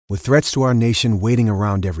With threats to our nation waiting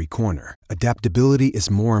around every corner, adaptability is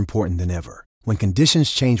more important than ever. When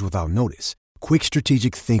conditions change without notice, quick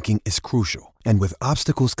strategic thinking is crucial. And with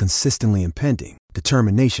obstacles consistently impending,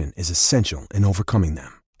 determination is essential in overcoming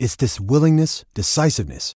them. It's this willingness,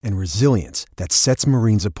 decisiveness, and resilience that sets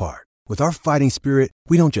Marines apart. With our fighting spirit,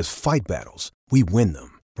 we don't just fight battles, we win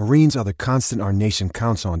them. Marines are the constant our nation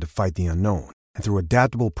counts on to fight the unknown. And through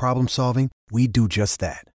adaptable problem solving, we do just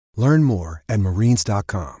that. Learn more at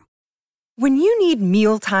marines.com. When you need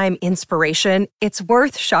mealtime inspiration, it's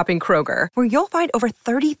worth shopping Kroger, where you'll find over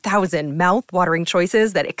 30,000 mouth-watering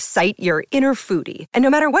choices that excite your inner foodie. And no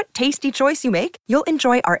matter what tasty choice you make, you'll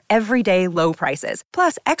enjoy our everyday low prices,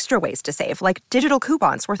 plus extra ways to save, like digital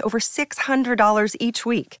coupons worth over $600 each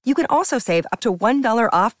week. You can also save up to $1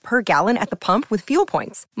 off per gallon at the pump with fuel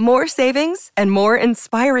points. More savings and more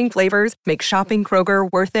inspiring flavors make shopping Kroger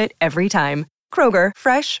worth it every time. Kroger,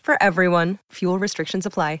 fresh for everyone. Fuel restrictions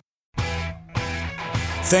apply.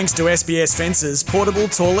 Thanks to SBS Fences, Portable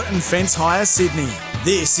Toilet and Fence Hire Sydney.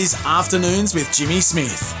 This is Afternoons with Jimmy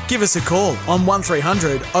Smith. Give us a call on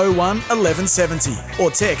 1300 01 1170 or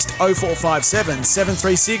text 0457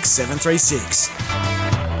 736 736.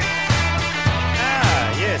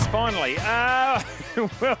 Yes, finally.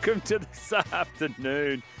 Welcome to this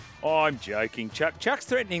afternoon. Oh, I'm joking. Chuck's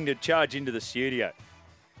threatening to charge into the studio.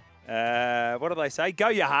 What do they say? Go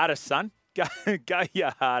your hardest, son. Go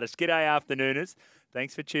your hardest. G'day, afternooners.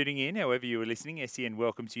 Thanks for tuning in, however you were listening. SEN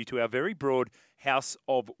welcomes you to our very broad house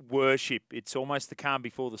of worship. It's almost the calm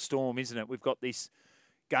before the storm, isn't it? We've got these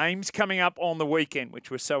games coming up on the weekend, which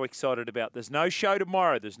we're so excited about. There's no show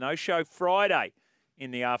tomorrow. There's no show Friday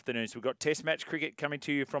in the afternoons. We've got Test match cricket coming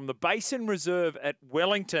to you from the Basin Reserve at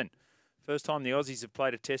Wellington. First time the Aussies have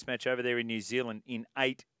played a Test match over there in New Zealand in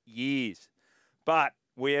 8 years. But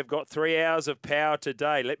we have got 3 hours of power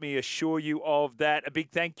today. Let me assure you of that. A big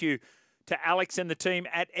thank you to Alex and the team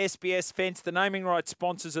at SBS Fence, the naming rights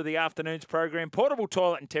sponsors of the afternoon's program, portable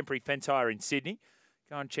toilet and temporary fence hire in Sydney.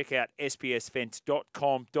 Go and check out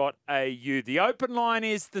sbsfence.com.au. The open line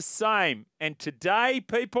is the same. And today,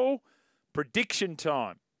 people, prediction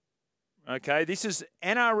time. Okay, this is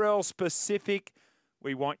NRL specific.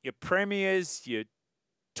 We want your premiers, your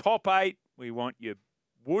top 8. We want your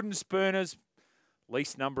wooden spooners.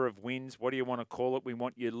 Least number of wins. What do you want to call it? We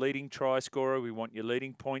want your leading try scorer. We want your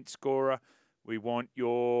leading point scorer. We want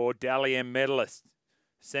your Dally M medalist.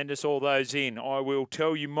 Send us all those in. I will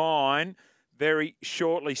tell you mine very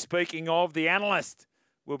shortly. Speaking of, the analyst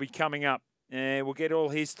will be coming up. We'll get all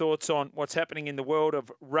his thoughts on what's happening in the world of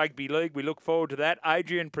rugby league. We look forward to that.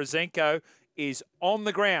 Adrian Prezenko is on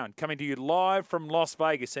the ground, coming to you live from Las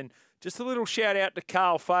Vegas. And just a little shout out to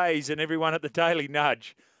Carl Fays and everyone at the Daily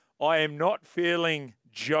Nudge. I am not feeling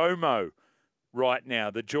JOMO right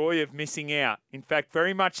now, the joy of missing out. In fact,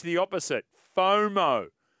 very much the opposite, FOMO.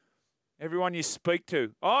 Everyone you speak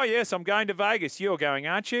to, oh, yes, I'm going to Vegas. You're going,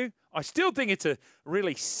 aren't you? I still think it's a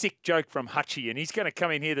really sick joke from Hutchie, and he's going to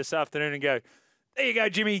come in here this afternoon and go, there you go,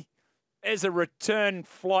 Jimmy. There's a return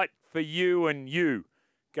flight for you and you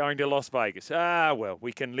going to Las Vegas. Well,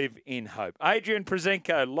 we can live in hope. Adrian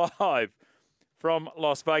Prezenko live from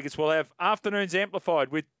Las Vegas. We'll have afternoons amplified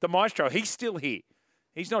with the maestro. He's still here.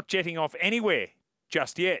 He's not jetting off anywhere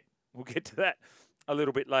just yet. We'll get to that a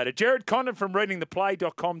little bit later. Jared Condon from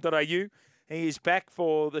readingtheplay.com.au. He is back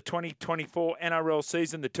for the 2024 NRL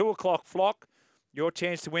season. The 2 o'clock flock. Your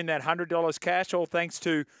chance to win that $100 cash. All thanks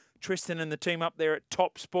to Tristan and the team up there at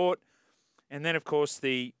Top Sport. And then, of course,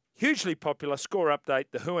 the hugely popular score update,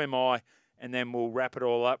 the Who Am I? And then we'll wrap it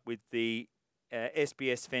all up with the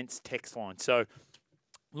SBS Fence text line. So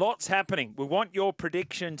lots happening. We want your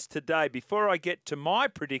predictions today. Before I get to my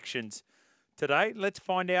predictions today, let's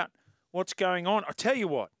find out what's going on. I'll tell you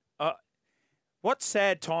what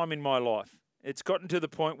sad time in my life. It's gotten to the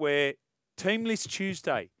point where Team List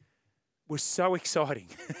Tuesday was so exciting.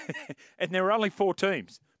 And there were only 4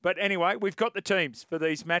 teams. But anyway, we've got the teams for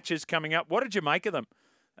these matches coming up. What did you make of them?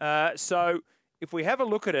 So if we have a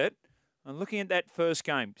look at it, I'm looking at that first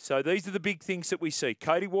game. So these are the big things that we see.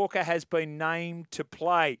 Cody Walker has been named to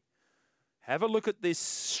play. Have a look at this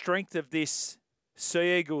strength of this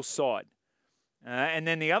Sea Eagles side. And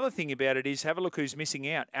then the other thing about it is have a look who's missing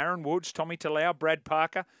out. Aaron Woods, Tommy Talau, Brad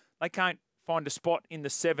Parker. They can't find a spot in the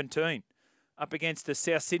 17. Up against the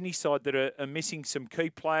South Sydney side that are missing some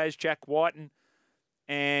key players, Jack Whiten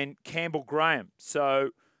and Campbell Graham.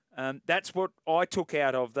 So that's what I took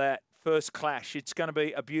out of that first clash. It's going to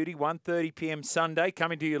be a beauty, 1:30 p.m. Sunday,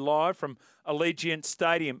 coming to you live from Allegiant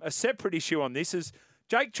Stadium. A separate issue on this is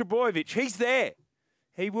Jake Trbojevic. He's there.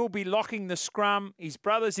 He will be locking the scrum. His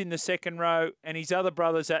brother's in the second row and his other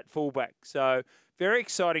brother's at fullback. So very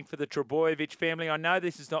exciting for the Trebojevic family. I know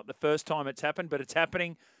this is not the first time it's happened, but it's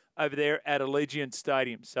happening over there at Allegiant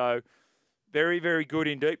Stadium. So very, very good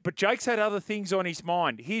indeed. But Jake's had other things on his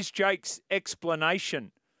mind. Here's Jake's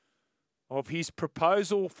explanation of his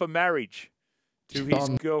proposal for marriage to his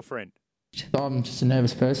girlfriend. I'm just a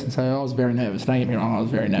nervous person, so I was very nervous. Don't get me wrong, I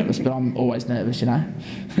was very nervous, but I'm always nervous, you know.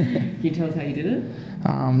 Can you tell us how you did it?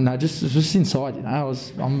 No, just inside, you know.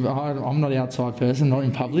 I'm not an outside person, not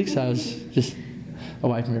in public, so I was just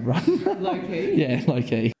away from everyone. Low key? Yeah, low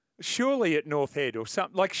key. Surely at North Head or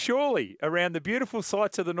something, like surely around the beautiful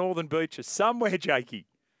sights of the Northern Beaches, somewhere, Jakey,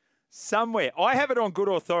 somewhere. I have it on good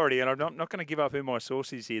authority, and I'm not going to give up who my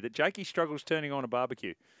source is here, that Jakey struggles turning on a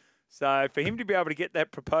barbecue. So for him to be able to get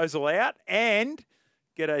that proposal out and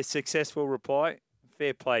get a successful reply,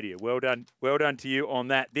 fair play to you. Well done to you on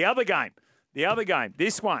that. The other game,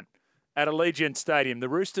 this one at Allegiant Stadium, the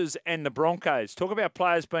Roosters and the Broncos. Talk about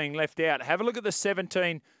players being left out. Have a look at the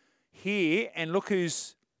 17 here and look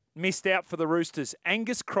who's missed out for the Roosters.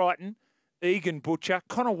 Angus Crichton, Egan Butcher,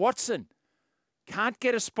 Connor Watson. Can't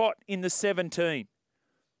get a spot in the 17.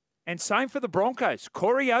 And same for the Broncos.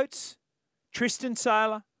 Corey Oates, Tristan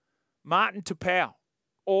Saylor, Martin Tupou,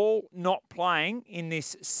 all not playing in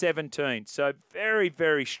this 17. So very,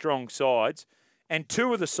 very strong sides. And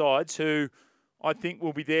two of the sides who I think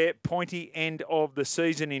will be there pointy end of the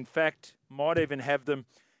season. In fact, might even have them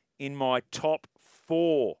in my top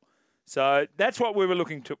 4. So that's what we were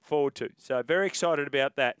looking forward to. So very excited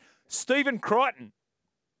about that. Stephen Crichton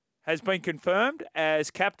has been confirmed as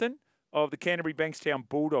captain of the Canterbury Bankstown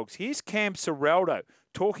Bulldogs. Here's Cam Serraldo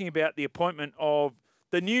talking about the appointment of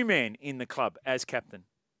the new man in the club as captain.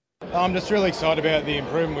 I'm just really excited about the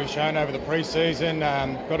improvement we've shown over the pre-season.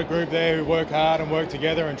 Got a group there who work hard and work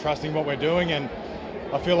together and trusting what we're doing, and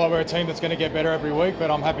I feel like we're a team that's going to get better every week,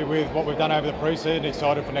 but I'm happy with what we've done over the pre-season,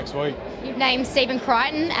 excited for next week. You've named Stephen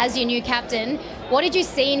Crichton as your new captain. What did you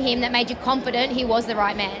see in him that made you confident he was the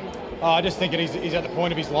right man? I just think he's at the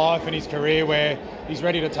point of his life and his career where he's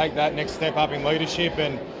ready to take that next step up in leadership,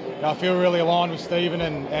 and I feel really aligned with Stephen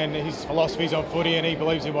and his philosophies on footy, and he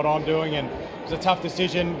believes in what I'm doing. And it was a tough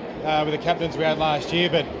decision with the captains we had last year,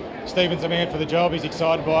 but Stephen's the man for the job. He's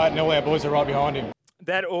excited by it, and all our boys are right behind him.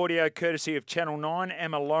 That audio courtesy of Channel 9.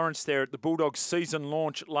 Emma Lawrence there at the Bulldogs season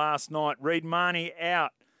launch last night. Reid Marnie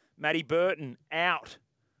out. Matty Burton out.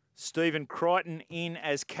 Stephen Crichton in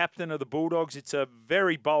as captain of the Bulldogs. It's a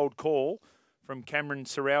very bold call from Cameron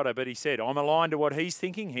Serraldo, but he said, I'm aligned to what he's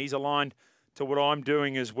thinking. He's aligned to what I'm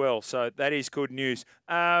doing as well. So that is good news.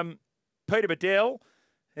 Peter Bedell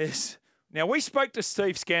is... Now, we spoke to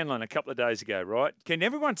Steve Scanlon a couple of days ago, right? Can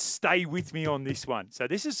everyone stay with me on this one? So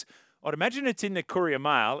this is, I'd imagine it's in the Courier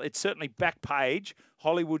Mail. It's certainly back page.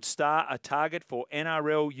 Hollywood star, a target for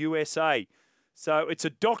NRL USA. So it's a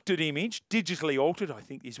doctored image, digitally altered, I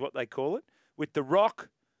think is what they call it, with The Rock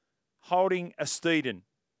holding a Steeden.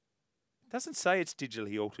 It doesn't say it's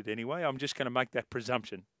digitally altered anyway. I'm just going to make that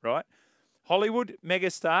presumption, right? Hollywood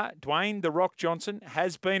megastar Dwayne The Rock Johnson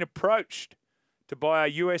has been approached to buy a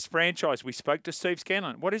US franchise. We spoke to Steve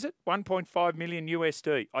Scanlon. What is it? 1.5 million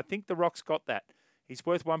USD. I think The Rock's got that. He's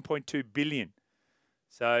worth 1.2 billion.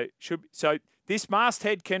 So this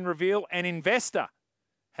masthead can reveal an investor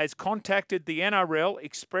has contacted the NRL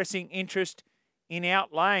expressing interest in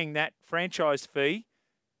outlaying that franchise fee.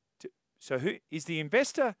 So who is the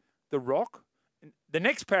investor? The Rock. The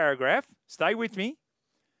next paragraph, stay with me.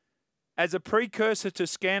 As a precursor to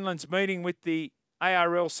Scanlon's meeting with the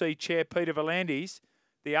ARLC chair, Peter V'landys,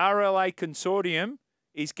 the RLA consortium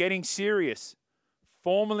is getting serious,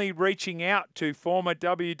 formally reaching out to former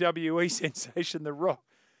WWE sensation The Rock.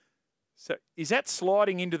 So is that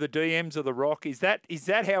sliding into the DMs of The Rock? Is that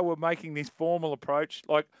how we're making this formal approach?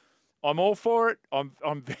 Like, I'm all for it.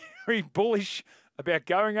 I'm very bullish about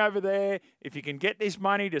going over there. If you can get this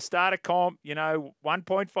money to start a comp,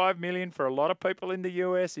 1.5 million for a lot of people in the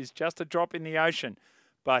US is just a drop in the ocean.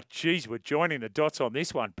 But, geez, we're joining the dots on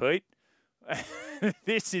this one, Pete.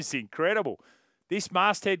 This is incredible. This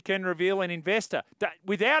masthead can reveal an investor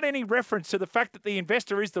without any reference to the fact that the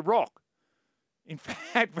investor is The Rock. In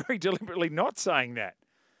fact, very deliberately not saying that.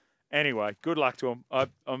 Anyway, good luck to him.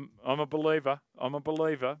 I'm a believer.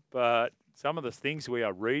 But some of the things we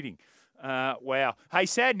are reading, wow. Hey,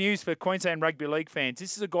 sad news for Queensland Rugby League fans.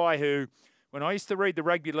 This is a guy who, when I used to read the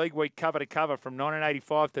Rugby League Week cover to cover from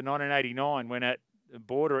 1985 to 1989, when at the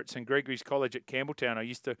border at St Gregory's College at Campbelltown, I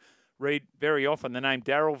used to read very often the name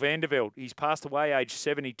Darryl Vanderveld. He's passed away aged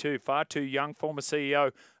 72, far too young, former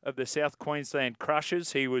CEO of the South Queensland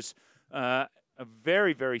Crushers. He was a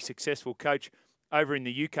very, very successful coach over in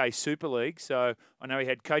the UK Super League. So I know he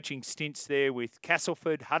had coaching stints there with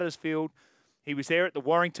Castleford, Huddersfield, He was there at the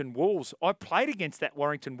Warrington Wolves. I played against that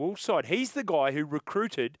Warrington Wolves side. He's the guy who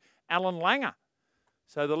recruited Alan Langer.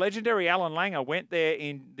 So the legendary Alan Langer went there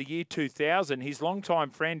in the year 2000. His longtime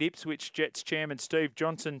friend, Ipswich Jets chairman Steve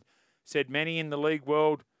Johnson, said many in the league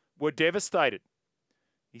world were devastated.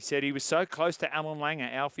 He said he was so close to Alan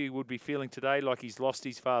Langer, Alfie would be feeling today like he's lost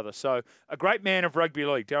his father. So a great man of rugby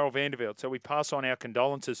league, Darryl Vanderveld. So we pass on our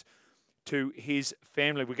condolences to his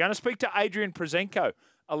family. We're going to speak to Adrian Prozenko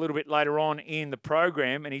a little bit later on in the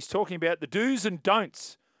program, and he's talking about the do's and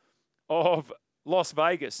don'ts of Las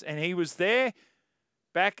Vegas. And he was there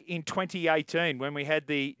back in 2018 when we had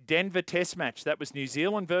the Denver Test match. That was New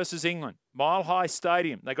Zealand versus England. Mile High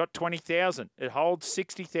Stadium. They got 20,000. It holds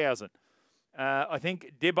 60,000. I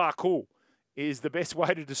think debacle is the best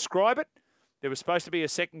way to describe it. There was supposed to be a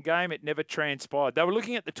second game. It never transpired. They were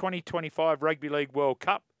looking at the 2025 Rugby League World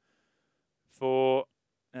Cup for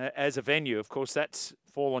as a venue. Of course, that's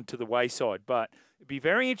fallen to the wayside. But it'd be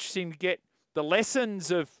very interesting to get the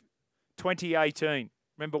lessons of 2018.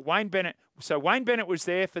 Remember, Wayne Bennett. So Wayne Bennett was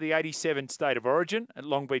there for the 87 State of Origin at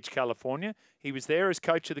Long Beach, California. He was there as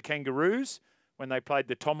coach of the Kangaroos when they played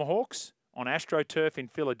the Tomahawks on AstroTurf in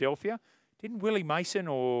Philadelphia. Didn't Willie Mason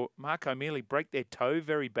or Mark O'Mealy break their toe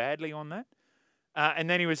very badly on that? And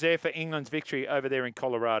then he was there for England's victory over there in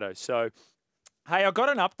Colorado. So, hey, I got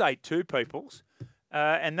an update too, peoples.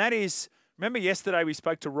 And that is, remember yesterday we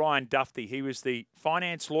spoke to Ryan Duffy. He was the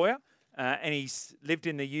finance lawyer and he's lived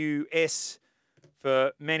in the US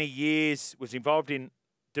for many years, was involved in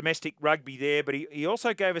domestic rugby there, but he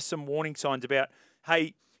also gave us some warning signs about,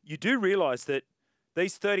 hey, you do realise that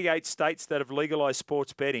these 38 states that have legalised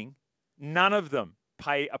sports betting, none of them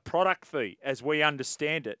pay a product fee, as we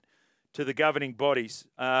understand it, to the governing bodies.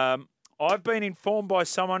 I've been informed by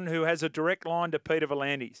someone who has a direct line to Peter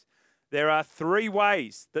V'landys. There are 3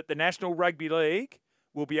 ways that the National Rugby League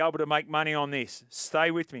will be able to make money on this.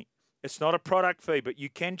 Stay with me. It's not a product fee, but you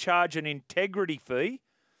can charge an integrity fee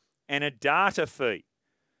and a data fee.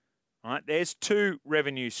 All right, there's 2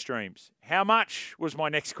 revenue streams. How much was my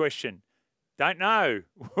next question? Don't know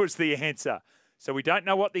was the answer. So we don't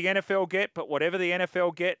know what the NFL get, but whatever the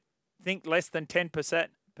NFL get, think less than 10%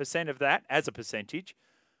 of that as a percentage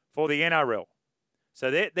for the NRL. So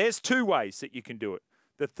there's 2 ways that you can do it.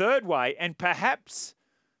 The third way, and perhaps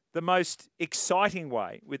the most exciting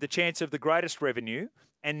way with the chance of the greatest revenue,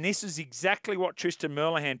 and this is exactly what Tristan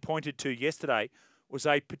Merlihan pointed to yesterday, was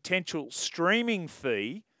a potential streaming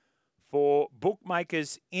fee for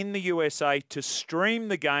bookmakers in the USA to stream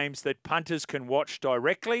the games that punters can watch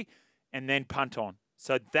directly and then punt on.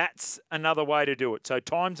 So that's another way to do it. So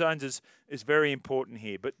time zones is very important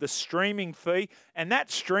here. But the streaming fee, and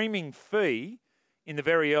that streaming fee in the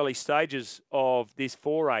very early stages of this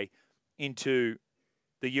foray into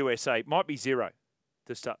the USA might be 0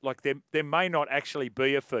 to start. Like there may not actually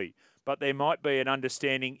be a fee, but there might be an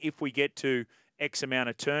understanding if we get to X amount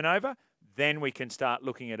of turnover, then we can start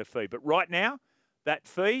looking at a fee. But right now, that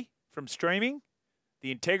fee from streaming,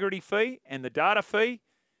 the integrity fee and the data fee,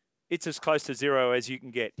 it's as close to 0 as you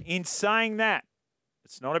can get. In saying that,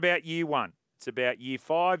 it's not about year 1. It's about year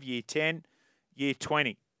 5, year 10, year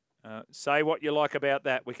 20. Say what you like about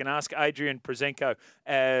that. We can ask Adrian Prozenko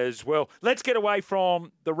as well. Let's get away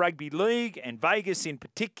from the rugby league and Vegas in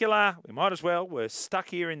particular. We might as well. We're stuck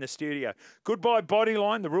here in the studio. Goodbye,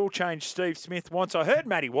 Bodyline. The rule change Steve Smith wants. I heard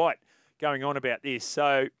Matty White going on about this.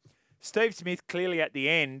 So Steve Smith clearly at the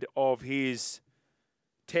end of his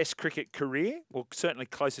Test cricket career, well, certainly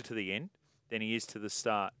closer to the end than he is to the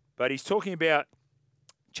start. But he's talking about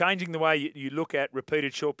changing the way you look at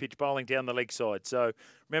repeated short pitch bowling down the leg side. So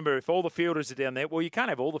remember, if all the fielders are down there, well, you can't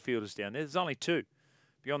have all the fielders down there. There's only 2.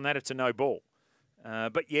 Beyond that, it's a no ball.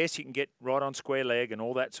 But yes, you can get right on square leg and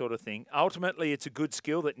all that sort of thing. Ultimately, it's a good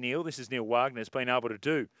skill that Neil Wagner, has been able to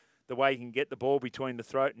do, the way he can get the ball between the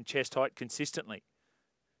throat and chest height consistently.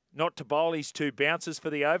 Not to bowl his 2 bounces for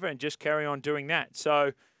the over and just carry on doing that.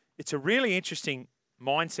 So it's a really interesting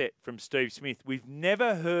mindset from Steve Smith. We've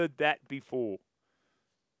never heard that before.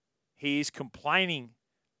 He is complaining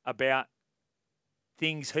about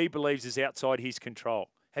things he believes is outside his control.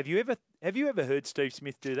 Have you ever heard Steve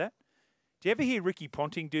Smith do that? Do you ever hear Ricky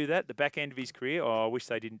Ponting do that at the back end of his career? Oh, I wish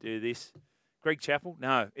they didn't do this. Greg Chappell?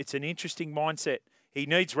 No, it's an interesting mindset. He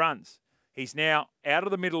needs runs. He's now out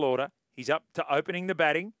of the middle order. He's up to opening the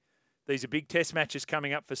batting. These are big test matches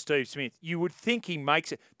coming up for Steve Smith. You would think he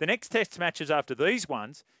makes it. The next test matches after these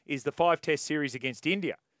ones is the 5-test series against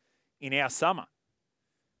India in our summer.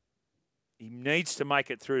 He needs to make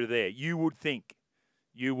it through to there. You would think.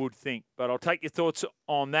 But I'll take your thoughts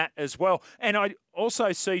on that as well. And I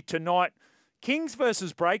also see tonight Kings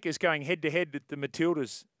versus Breakers going head-to-head with the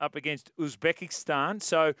Matildas up against Uzbekistan.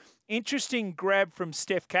 So, interesting grab from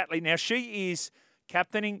Steph Catley. Now, she is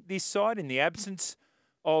captaining this side in the absence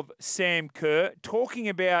of Sam Kerr, talking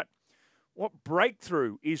about what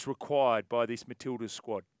breakthrough is required by this Matildas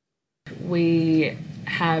squad. We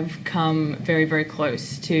have come very, very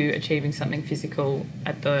close to achieving something physical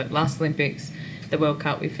at the last Olympics. The World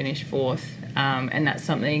Cup, we finished 4th, and that's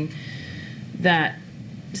something that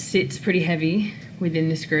sits pretty heavy within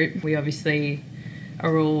this group. We obviously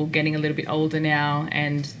are all getting a little bit older now,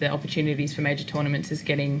 and the opportunities for major tournaments is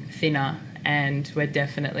getting thinner, and we're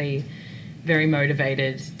definitely very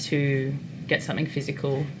motivated to get something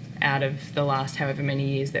physical out of the last however many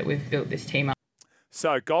years that we've built this team up.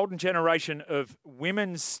 So, golden generation of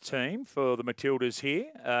women's team for the Matildas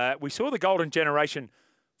here. We saw the golden generation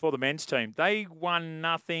for the men's team. They won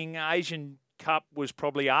nothing. Asian Cup was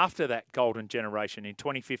probably after that golden generation in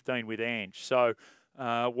 2015 with Ange. So,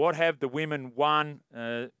 what have the women won?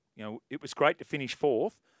 It was great to finish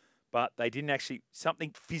 4th, but they didn't actually,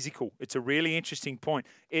 something physical. It's a really interesting point.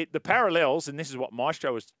 The parallels, and this is what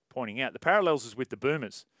Maestro was pointing out, the parallels is with the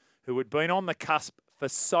Boomers, who had been on the cusp for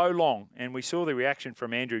so long, and we saw the reaction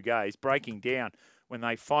from Andrew Gaze breaking down when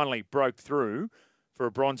they finally broke through for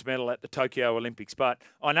a bronze medal at the Tokyo Olympics. But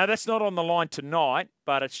I know that's not on the line tonight,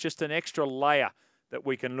 but it's just an extra layer that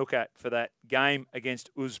we can look at for that game against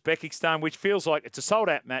Uzbekistan, which feels like it's a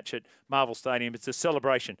sold-out match at Marvel Stadium. It's a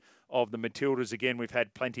celebration of the Matildas. Again, we've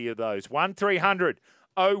had plenty of those. 1300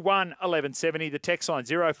 01 1170, the text line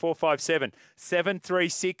 0457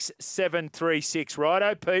 736 736.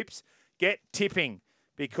 Righto, peeps, get tipping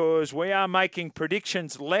because we are making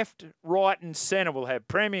predictions left, right and centre. We'll have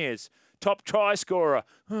premiers, top try scorer,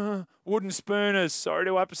 wooden spooners. Sorry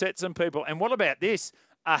to upset some people. And what about this?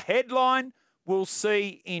 A headline we'll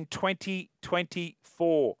see in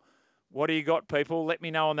 2024. What do you got, people? Let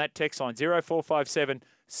me know on that text line 0457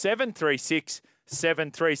 736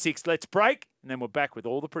 736. Let's break, and then we're back with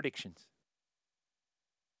all the predictions.